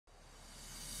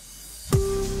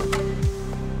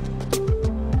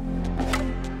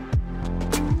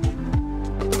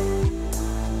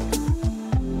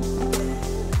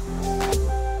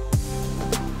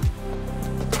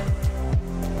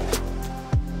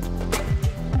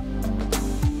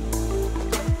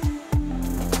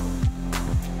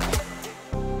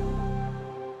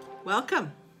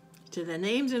Welcome to the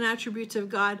Names and Attributes of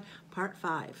God, Part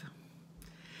 5.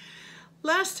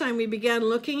 Last time we began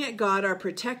looking at God, our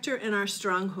protector and our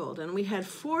stronghold, and we had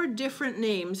 4 different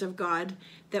names of God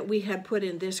that we had put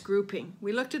in this grouping.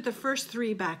 We looked at the first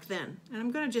 3 back then, and I'm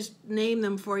going to just name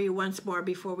them for you once more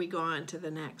before we go on to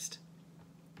the next.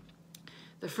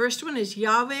 The first one is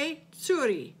Yahweh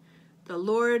Tsuri, the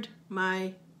Lord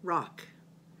my rock.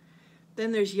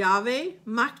 Then there's Yahweh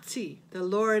Makti, the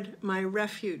Lord my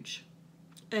refuge.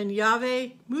 And Yahweh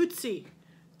Mutsi,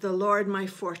 the Lord my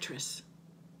fortress.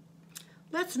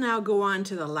 Let's now go on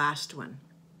to the last one.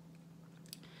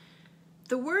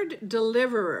 The word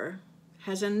deliverer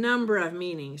has a number of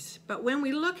meanings, but when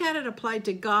we look at it applied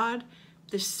to God,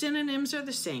 the synonyms are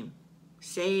the same.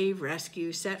 Save,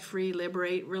 rescue, set free,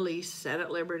 liberate, release, set at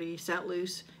liberty, set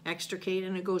loose, extricate,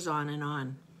 and it goes on and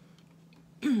on.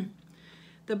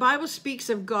 The Bible speaks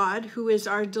of God who is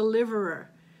our deliverer,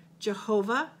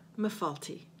 Jehovah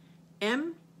Mephalti,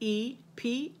 M-E-P-H-A-L-T-I,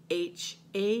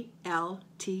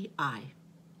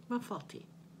 Mephalti.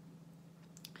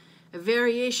 A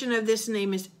variation of this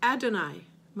name is Adonai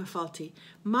Mephalti,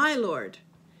 my Lord,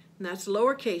 and that's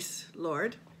lowercase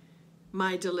Lord,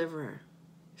 my deliverer.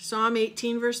 Psalm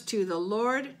 18 verse 2, the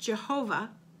Lord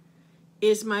Jehovah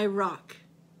is my rock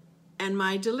and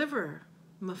my deliverer,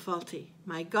 Mephalti.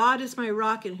 My God is my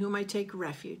rock in whom I take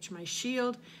refuge, my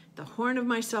shield, the horn of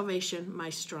my salvation,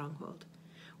 my stronghold.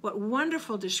 What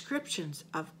wonderful descriptions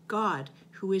of God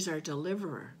who is our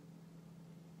deliverer.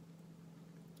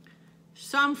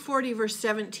 Psalm 40 verse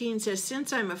 17 says,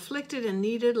 since I'm afflicted and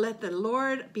needed, let the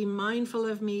Lord be mindful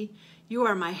of me. You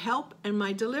are my help and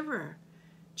my deliverer,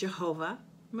 Jehovah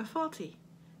Mephalti.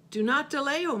 Do not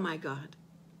delay, O my God.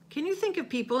 Can you think of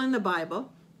people in the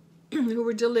Bible who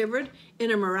were delivered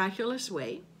in a miraculous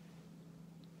way?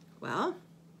 Well,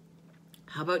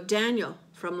 how about Daniel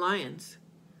from lions?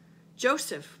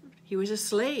 Joseph, he was a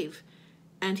slave,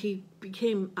 and he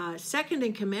became second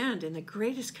in command in the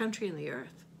greatest country in the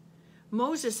earth.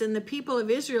 Moses and the people of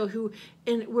Israel who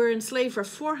were enslaved for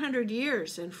 400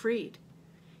 years and freed.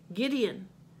 Gideon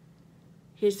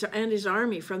and his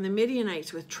army from the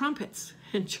Midianites with trumpets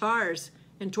and jars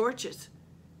and torches.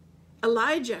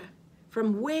 Elijah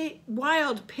from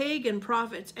wild pagan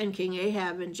prophets and King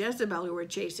Ahab and Jezebel who were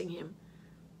chasing him.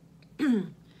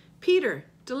 Peter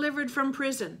delivered from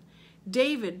prison.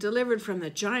 David delivered from the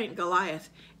giant Goliath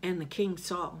and the King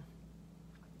Saul.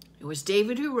 It was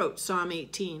David who wrote Psalm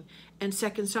 18 and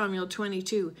 2 Samuel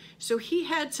 22, so he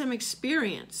had some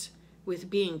experience with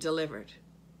being delivered.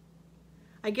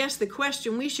 I guess the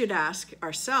question we should ask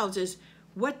ourselves is,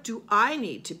 what do I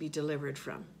need to be delivered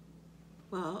from?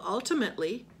 Well,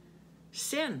 ultimately,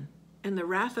 sin and the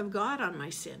wrath of God on my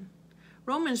sin.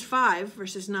 Romans 5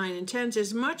 verses 9 and 10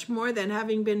 says, much more than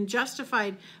having been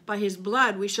justified by his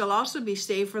blood, we shall also be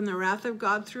saved from the wrath of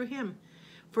God through him.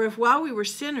 For if while we were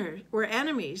sinners, were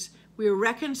enemies, we were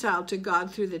reconciled to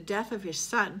God through the death of his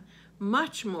Son,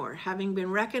 much more, having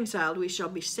been reconciled, we shall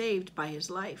be saved by his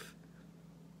life.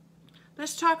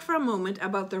 Let's talk for a moment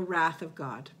about the wrath of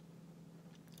God.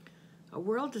 A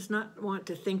world does not want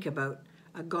to think about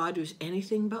a God who's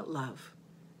anything but love.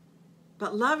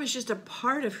 But love is just a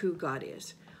part of who God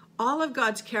is. All of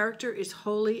God's character is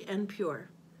holy and pure.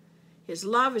 His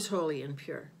love is holy and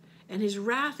pure. And his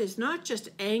wrath is not just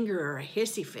anger or a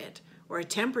hissy fit or a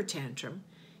temper tantrum.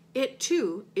 It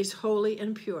too is holy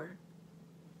and pure.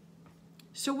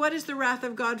 So what is the wrath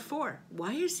of God for?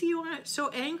 Why is he so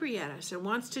angry at us and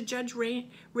wants to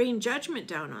rain judgment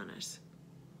down on us?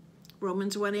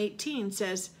 Romans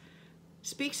 1:18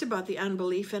 speaks about the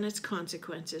unbelief and its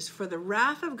consequences. For the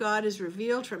wrath of God is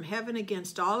revealed from heaven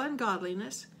against all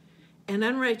ungodliness and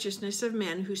unrighteousness of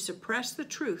men who suppress the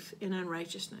truth in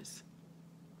unrighteousness.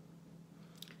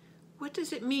 What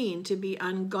does it mean to be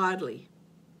ungodly?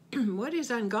 What is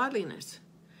ungodliness?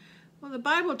 Well, the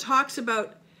Bible talks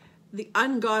about the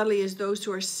ungodly as those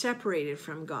who are separated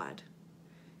from God.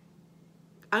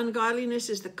 Ungodliness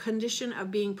is the condition of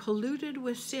being polluted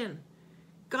with sin.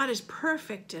 God is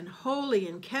perfect and holy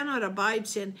and cannot abide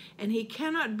sin, and he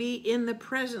cannot be in the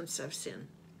presence of sin.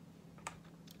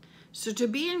 So to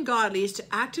be ungodly is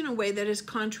to act in a way that is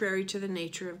contrary to the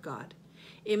nature of God.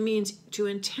 It means to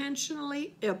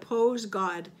intentionally oppose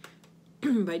God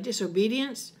by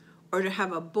disobedience or to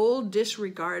have a bold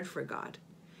disregard for God.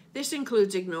 This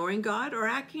includes ignoring God or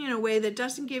acting in a way that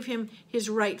doesn't give him his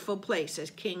rightful place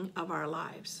as king of our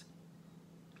lives.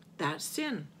 That's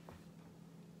sin.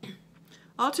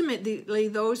 Ultimately,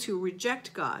 those who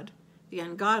reject God, the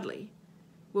ungodly,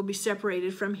 will be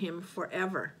separated from him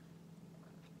forever.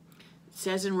 It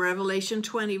says in Revelation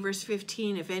 20, verse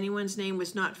 15, if anyone's name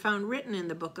was not found written in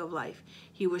the book of life,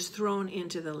 he was thrown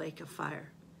into the lake of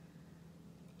fire.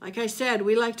 Like I said,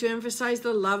 we like to emphasize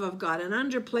the love of God and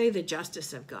underplay the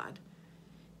justice of God.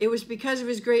 It was because of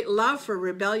his great love for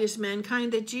rebellious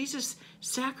mankind that Jesus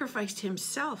sacrificed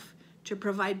himself to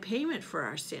provide payment for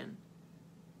our sin.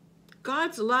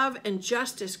 God's love and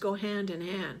justice go hand in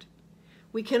hand.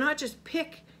 We cannot just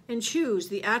pick and choose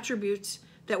the attributes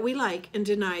that we like and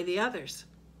deny the others.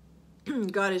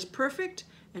 God is perfect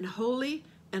and holy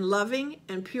and loving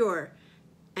and pure,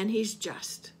 and he's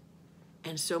just,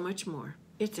 and so much more.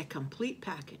 It's a complete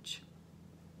package.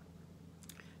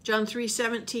 John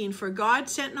 3:17, for God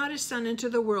sent not his Son into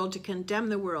the world to condemn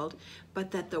the world,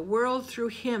 but that the world through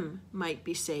him might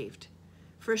be saved.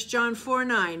 1 John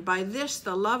 4:9, by this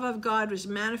the love of God was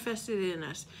manifested in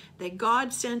us, that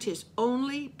God sent his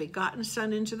only begotten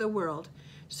Son into the world,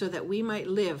 so that we might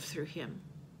live through him.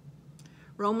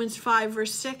 Romans 5,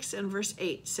 verse 6 and verse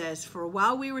 8 says, for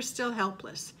while we were still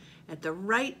helpless, at the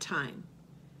right time,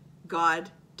 God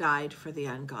died for the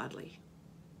ungodly.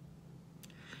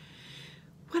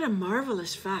 What a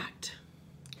marvelous fact.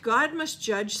 God must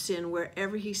judge sin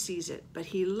wherever he sees it, but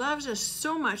he loves us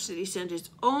so much that he sent his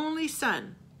only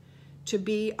Son to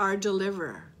be our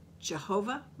deliverer,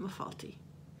 Jehovah Mephalti,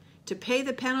 to pay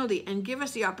the penalty and give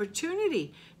us the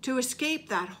opportunity to escape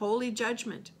that holy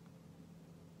judgment,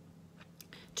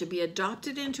 to be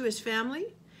adopted into his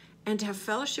family, and to have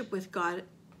fellowship with God,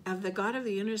 of the God of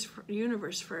the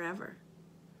universe forever.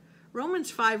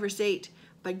 Romans 5, verse 8,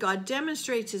 but God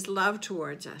demonstrates his love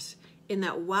towards us in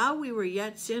that while we were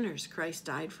yet sinners, Christ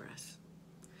died for us.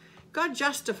 God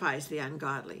justifies the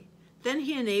ungodly. Then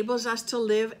he enables us to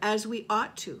live as we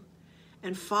ought to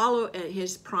and follow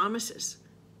his promises.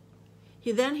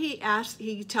 He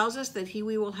tells us that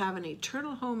we will have an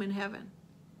eternal home in heaven.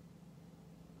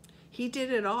 He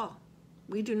did it all.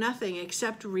 We do nothing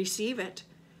except receive it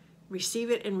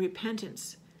in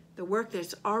repentance, the work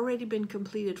that's already been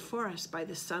completed for us by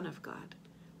the Son of God,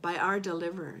 by our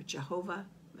deliverer, Jehovah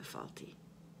Mephalti.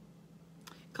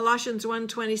 Colossians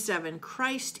 1:27,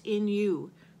 Christ in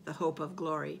you, the hope of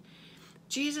glory.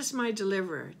 Jesus, my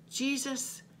deliverer,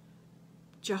 Jesus,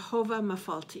 Jehovah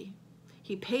Mephalti.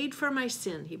 He paid for my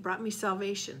sin. He brought me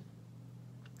salvation.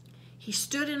 He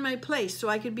stood in my place so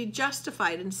I could be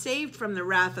justified and saved from the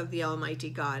wrath of the Almighty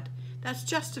God. That's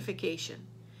justification.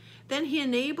 Then he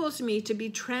enables me to be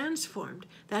transformed.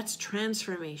 That's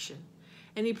transformation.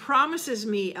 And he promises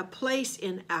me a place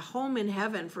in a home in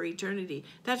heaven for eternity.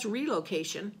 That's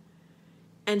relocation.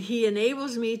 And he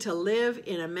enables me to live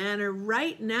in a manner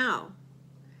right now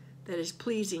that is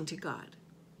pleasing to God.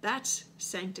 That's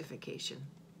sanctification.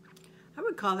 I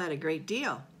would call that a great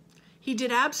deal. He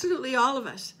did absolutely all of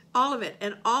it,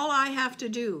 and all I have to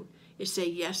do is say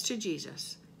yes to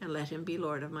Jesus and let him be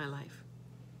Lord of my life.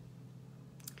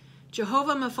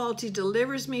 Jehovah Mephalti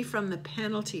delivers me from the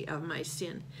penalty of my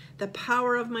sin, the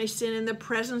power of my sin, and the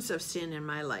presence of sin in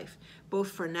my life, both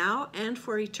for now and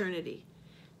for eternity.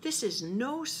 This is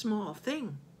no small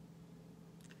thing.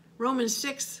 Romans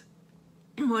 6,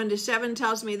 1-7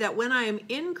 tells me that when I am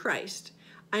in Christ,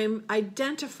 I am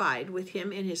identified with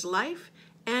him in his life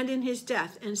and in his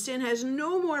death, and sin has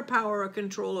no more power or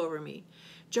control over me.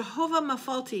 Jehovah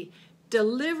Mephalti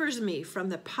delivers me from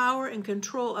the power and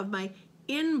control of my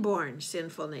inborn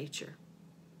sinful nature.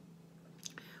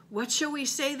 What shall we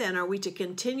say then? Are we to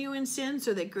continue in sin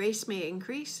so that grace may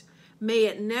increase? May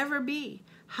it never be.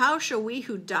 How shall we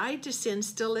who died to sin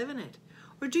still live in it?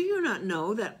 Or do you not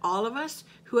know that all of us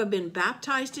who have been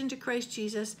baptized into Christ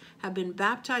Jesus have been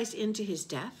baptized into his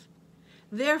death?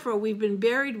 Therefore, we've been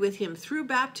buried with him through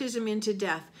baptism into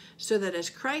death, so that as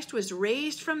Christ was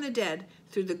raised from the dead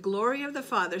through the glory of the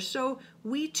Father, so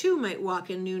we too might walk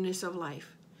in newness of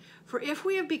life. For if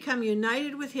we have become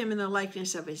united with him in the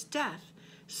likeness of his death,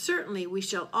 certainly we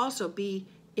shall also be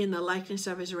in the likeness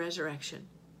of his resurrection.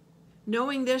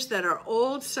 Knowing this, that our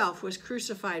old self was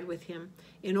crucified with him,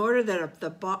 in order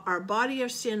that our body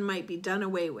of sin might be done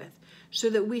away with, so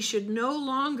that we should no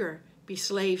longer be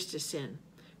slaves to sin.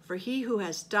 For he who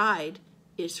has died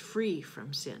is free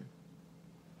from sin.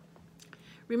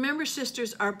 Remember,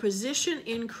 sisters, our position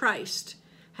in Christ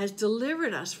has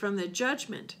delivered us from the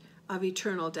judgment of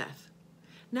eternal death.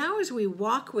 Now, as we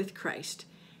walk with Christ,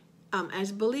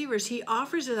 as believers, he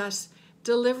offers us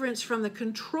deliverance from the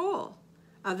control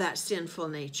of that sinful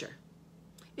nature.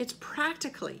 It's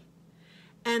practically.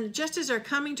 And just as our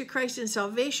coming to Christ in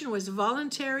salvation was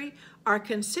voluntary, our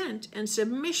consent and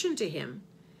submission to him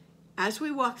as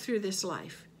we walk through this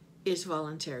life is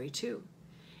voluntary too.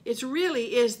 It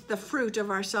really is the fruit of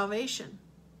our salvation.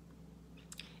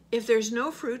 If there's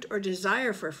no fruit or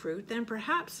desire for fruit, then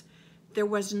perhaps there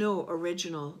was no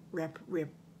original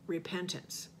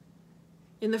repentance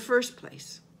in the first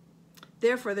place.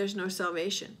 Therefore, there's no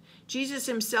salvation. Jesus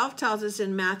himself tells us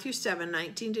in Matthew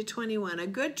 7:19-21, a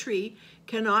good tree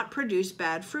cannot produce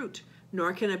bad fruit,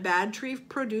 nor can a bad tree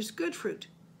produce good fruit.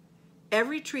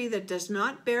 Every tree that does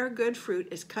not bear good fruit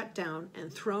is cut down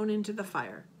and thrown into the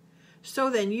fire. So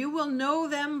then you will know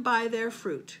them by their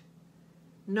fruit.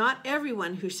 Not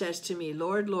everyone who says to me,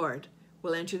 Lord, Lord,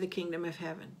 will enter the kingdom of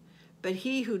heaven, but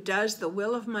he who does the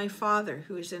will of my Father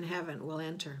who is in heaven will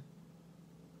enter.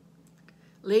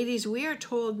 Ladies, we are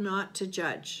told not to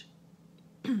judge.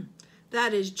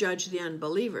 That is, judge the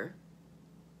unbeliever,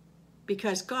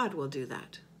 because God will do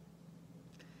that.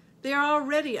 They are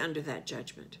already under that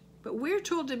judgment, but we're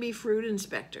told to be fruit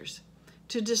inspectors,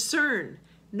 to discern,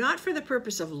 not for the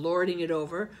purpose of lording it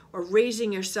over or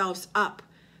raising yourselves up,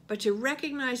 but to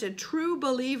recognize a true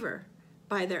believer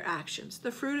by their actions,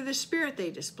 the fruit of the Spirit they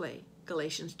display,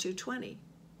 Galatians 2:20.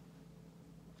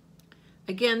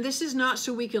 Again, this is not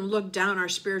so we can look down our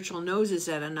spiritual noses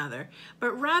at another,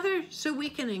 but rather so we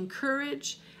can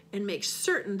encourage and make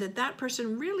certain that that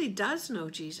person really does know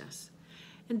Jesus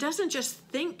and doesn't just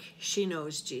think she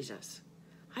knows Jesus.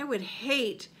 I would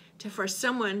hate for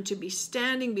someone to be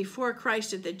standing before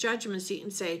Christ at the judgment seat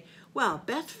and say, well,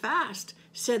 Beth Fast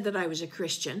said that I was a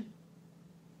Christian.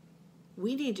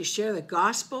 We need to share the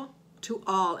gospel to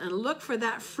all and look for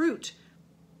that fruit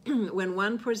when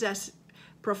one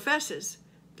professes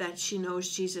that she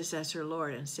knows Jesus as her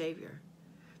Lord and Savior.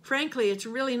 Frankly, it's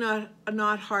really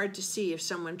not hard to see if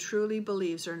someone truly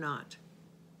believes or not.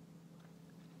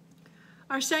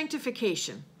 Our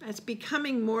sanctification, as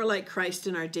becoming more like Christ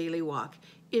in our daily walk,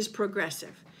 is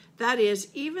progressive. That is,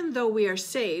 even though we are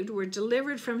saved, we're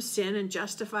delivered from sin and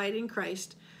justified in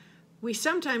Christ, we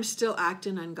sometimes still act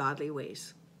in ungodly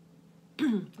ways.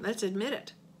 Let's admit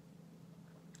it.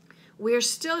 We are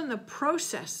still in the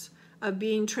process of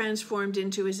being transformed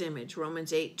into his image.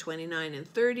 Romans 8:29 and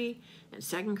 30, and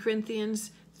 2 Corinthians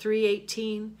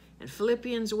 3:18, and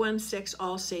Philippians 1:6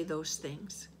 all say those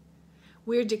things.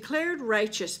 We're declared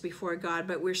righteous before God,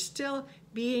 but we're still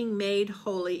being made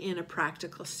holy in a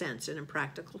practical sense and in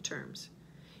practical terms.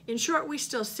 In short, we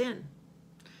still sin.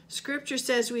 Scripture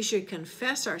says we should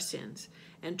confess our sins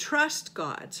and trust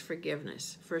God's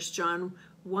forgiveness. 1 John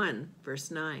 1, verse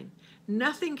 9.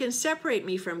 Nothing can separate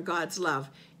me from God's love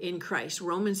in Christ.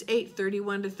 Romans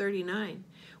 8:31-39.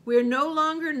 We're no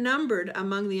longer numbered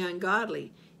among the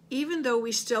ungodly, even though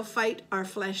we still fight our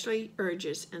fleshly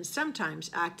urges and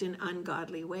sometimes act in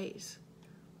ungodly ways.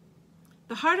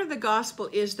 The heart of the gospel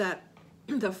is that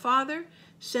the Father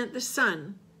sent the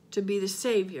Son to be the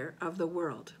Savior of the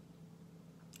world.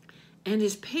 And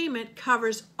his payment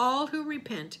covers all who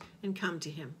repent and come to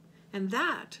him. And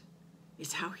that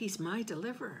is how he's my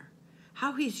deliverer,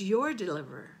 how he's your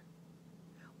deliverer.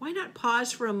 Why not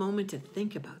pause for a moment to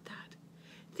think about that?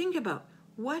 Think about,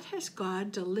 what has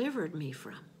God delivered me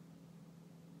from?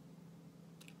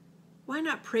 Why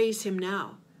not praise him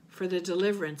now for the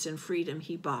deliverance and freedom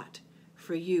he bought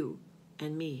for you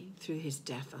and me through his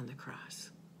death on the cross?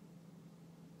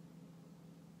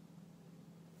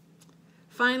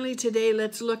 Finally, today,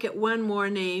 let's look at one more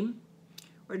name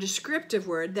or descriptive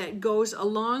word that goes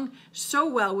along so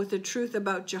well with the truth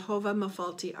about Jehovah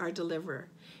Mephalti, our deliverer.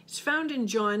 It's found in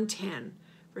John 10,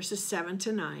 verses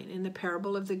 7-9, in the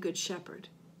parable of the Good Shepherd.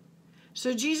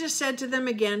 So Jesus said to them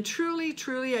again, truly,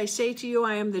 truly, I say to you,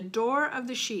 I am the door of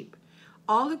the sheep.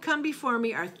 All who come before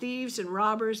me are thieves and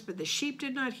robbers, but the sheep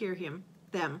did not hear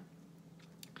them.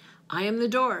 I am the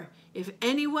door. If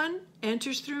anyone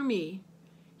enters through me,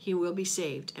 he will be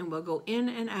saved and will go in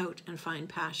and out and find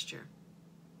pasture.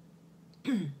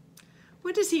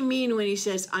 What does he mean when he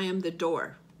says, I am the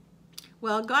door?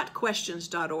 Well,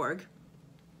 gotquestions.org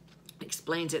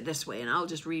explains it this way, and I'll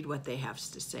just read what they have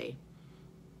to say.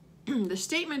 The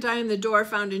statement, I am the door,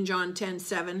 found in John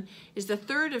 10:7, is the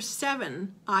third of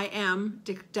 7 I am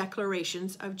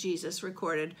declarations of Jesus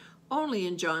recorded only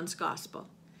in John's Gospel.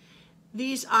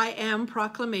 These I am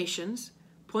proclamations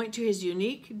point to his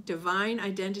unique divine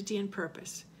identity and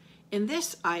purpose. In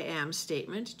this I am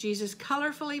statement, Jesus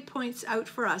colorfully points out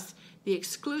for us the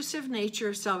exclusive nature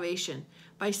of salvation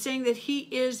by saying that he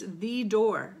is the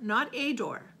door, not a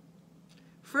door.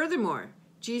 Furthermore,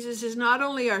 Jesus is not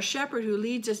only our shepherd who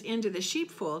leads us into the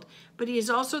sheepfold, but he is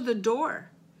also the door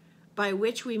by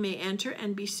which we may enter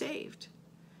and be saved.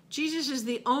 Jesus is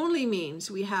the only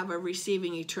means we have of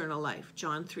receiving eternal life,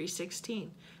 John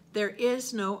 3:16. There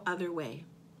is no other way.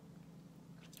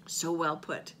 So well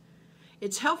put.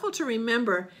 It's helpful to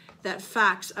remember that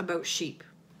facts about sheep.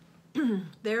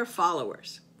 They're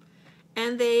followers.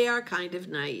 and they are kind of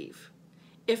naive,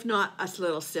 if not a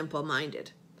little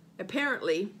simple-minded.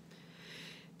 Apparently,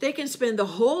 they can spend the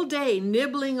whole day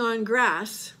nibbling on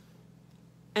grass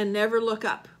and never look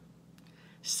up.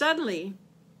 Suddenly,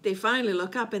 they finally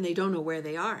look up and they don't know where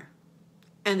they are,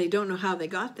 and they don't know how they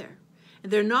got there.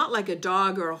 And they're not like a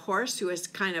dog or a horse who has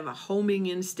kind of a homing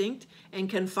instinct and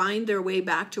can find their way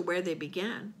back to where they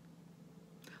began.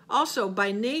 Also,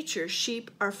 by nature,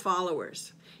 sheep are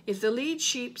followers. If the lead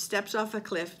sheep steps off a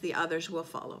cliff, the others will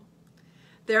follow.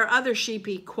 There are other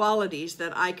sheepy qualities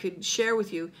that I could share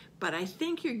with you, but I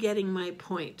think you're getting my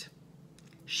point.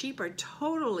 Sheep are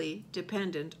totally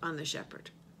dependent on the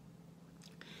shepherd.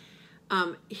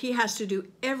 He has to do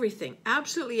everything,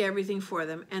 absolutely everything for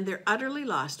them, and they're utterly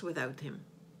lost without him.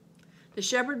 The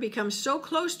shepherd becomes so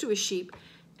close to his sheep,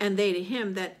 and they to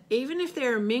him, that even if they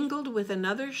are mingled with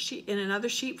another sheep in another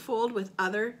sheepfold with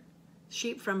other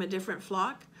sheep from a different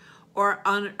flock, or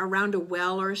around a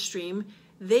well or a stream,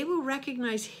 they will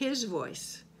recognize his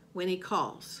voice when he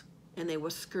calls, and they will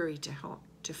scurry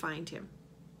to find him.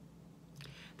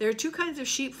 There are two kinds of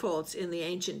sheepfolds in the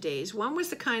ancient days. One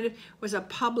was was a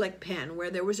public pen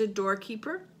where there was a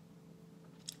doorkeeper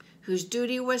whose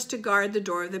duty was to guard the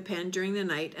door of the pen during the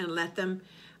night and let them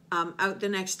out the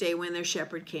next day when their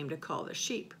shepherd came to call their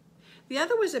sheep. The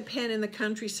other was a pen in the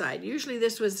countryside. Usually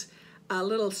this was a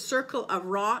little circle of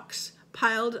rocks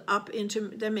piled up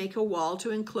to make a wall to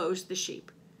enclose the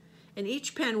sheep. And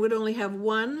each pen would only have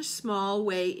one small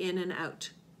way in and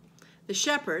out. The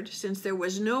shepherd, since there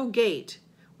was no gate,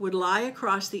 would lie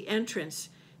across the entrance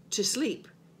to sleep,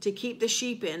 to keep the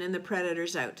sheep in and the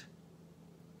predators out.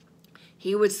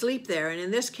 He would sleep there, and in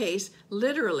this case,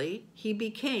 literally, he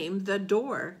became the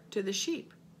door to the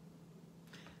sheep.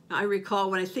 Now, I recall,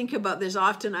 when I think about this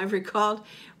often, I've recalled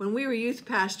when we were youth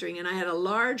pastoring and I had a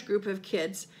large group of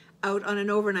kids out on an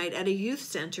overnight at a youth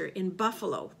center in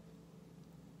Buffalo.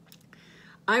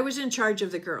 I was in charge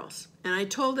of the girls, and I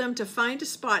told them to find a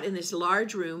spot in this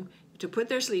large room to put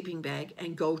their sleeping bag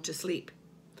and go to sleep.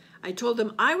 I told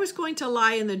them I was going to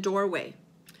lie in the doorway,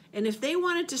 and if they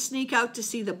wanted to sneak out to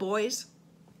see the boys,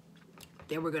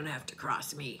 they were going to have to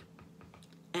cross me.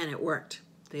 And it worked.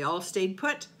 They all stayed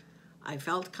put. I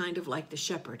felt kind of like the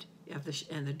shepherd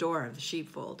and the door of the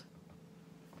sheepfold.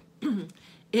 In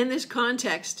this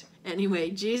context, anyway,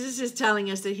 Jesus is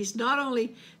telling us that he's not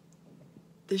only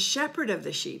the shepherd of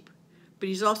the sheep, but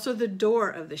he's also the door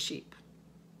of the sheep.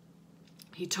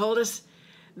 He told us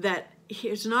that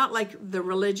it's not like the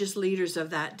religious leaders of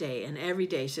that day and every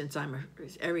day since,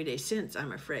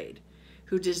 I'm afraid,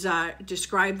 who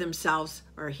describe themselves,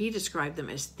 or he described them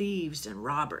as thieves and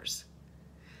robbers.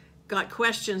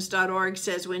 GotQuestions.org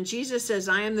says, when Jesus says,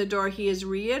 I am the door, he is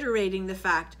reiterating the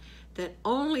fact that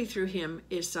only through him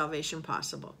is salvation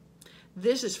possible.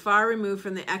 This is far removed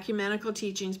from the ecumenical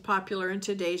teachings popular in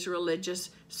today's religious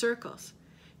circles.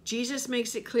 Jesus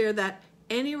makes it clear that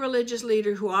any religious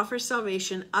leader who offers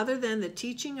salvation other than the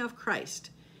teaching of Christ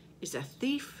is a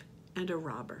thief and a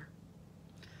robber.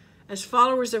 As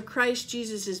followers of Christ,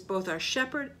 Jesus is both our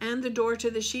shepherd and the door to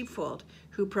the sheepfold,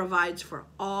 who provides for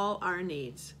all our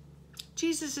needs.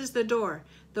 Jesus is the door,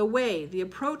 the way, the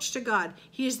approach to God.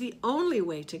 He is the only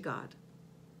way to God.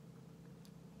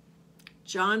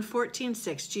 John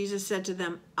 14:6, Jesus said to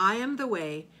them, I am the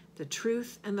way, the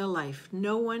truth, and the life.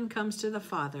 No one comes to the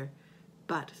Father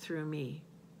but through me.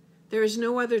 There is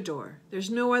no other door. There's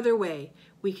no other way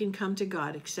we can come to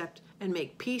God except and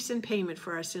make peace and payment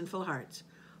for our sinful hearts.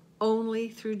 Only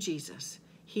through Jesus.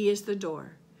 He is the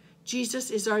door.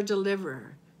 Jesus is our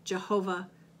deliverer, Jehovah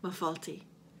Mephalti.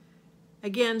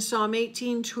 Again, Psalm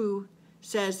 18:2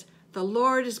 says, the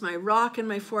Lord is my rock and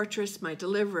my fortress, my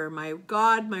deliverer, my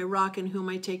God, my rock in whom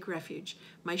I take refuge,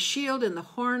 my shield and the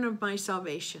horn of my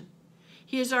salvation.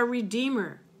 He is our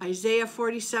Redeemer. Isaiah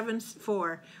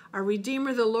 47:4, our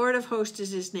Redeemer, the Lord of hosts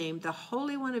is his name, the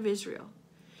Holy One of Israel.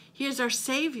 He is our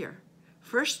Savior.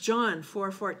 1 John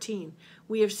 4:14,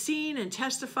 we have seen and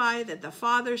testify that the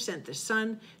Father sent the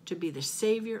Son to be the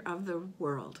Savior of the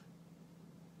world.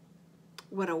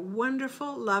 What a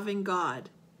wonderful, loving God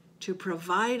to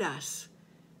provide us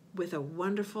with a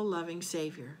wonderful, loving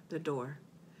Savior, the door,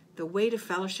 the way to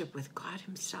fellowship with God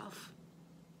himself.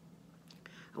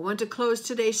 I want to close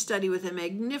today's study with a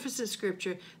magnificent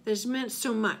scripture that has meant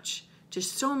so much to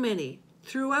so many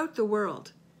throughout the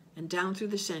world and down through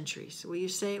the centuries. Will you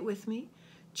say it with me?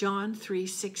 John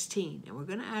 3:16. And we're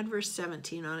going to add verse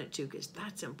 17 on it too, because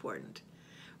that's important.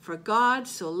 For God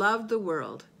so loved the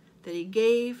world that he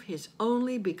gave his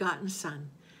only begotten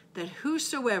Son, that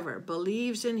whosoever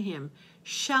believes in him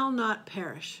shall not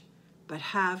perish, but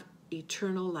have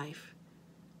eternal life.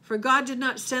 For God did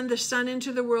not send the Son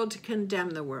into the world to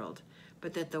condemn the world,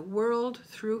 but that the world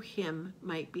through him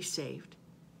might be saved.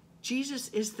 Jesus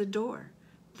is the door,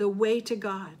 the way to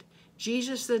God.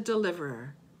 Jesus the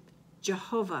deliverer,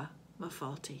 Jehovah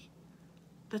Mephalti.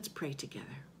 Let's pray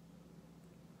together.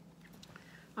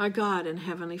 Our God and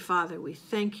Heavenly Father, we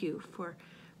thank you for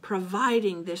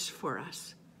providing this for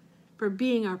us, for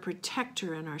being our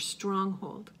protector and our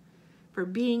stronghold, for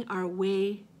being our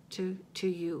way to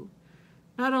you.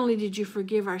 Not only did you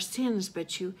forgive our sins,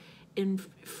 but you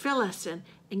fill us and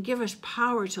give us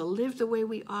power to live the way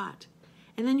we ought.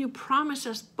 And then you promise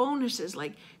us bonuses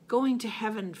like going to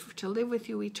heaven to live with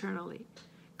you eternally.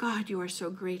 God, you are so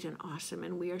great and awesome,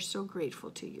 and we are so grateful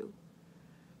to you.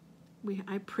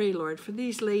 I pray, Lord, for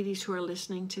these ladies who are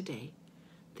listening today,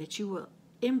 that you will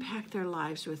impact their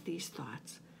lives with these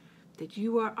thoughts, that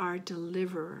you are our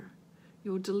deliverer.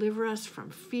 You will deliver us from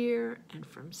fear and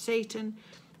from Satan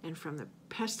and from the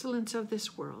pestilence of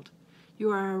this world.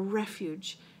 You are our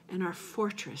refuge and our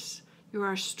fortress. You are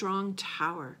our strong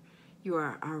tower. You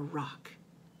are our rock.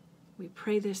 We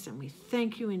pray this and we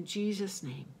thank you in Jesus'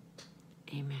 name.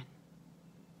 Amen.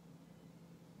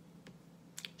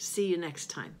 See you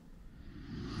next time.